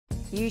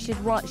You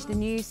should watch the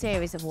new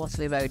series of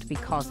Waterloo Road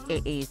because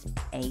it is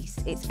ace.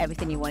 It's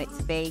everything you want it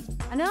to be.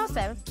 And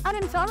also,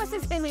 Adam Thomas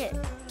is in it.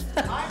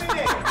 I'm in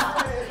it!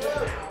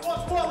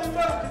 What's Waterloo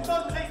Road? Because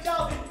Dante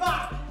Charles is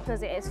back!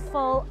 Because it is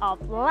full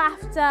of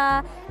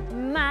laughter,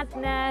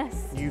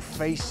 madness. New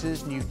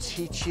faces, new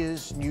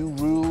teachers, new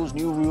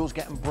rules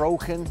getting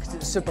broken.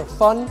 It's super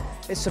fun,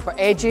 it's super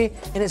edgy,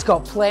 and it's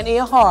got plenty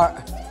of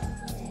heart.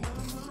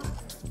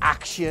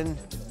 Action.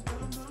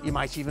 You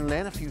might even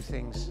learn a few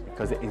things.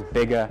 Because it is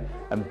bigger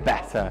and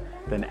better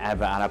than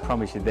ever, and I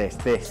promise you this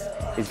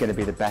is going to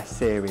be the best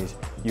series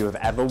you have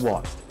ever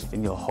watched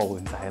in your whole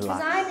entire life.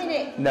 Because I'm in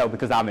it. No,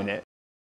 because I'm in it.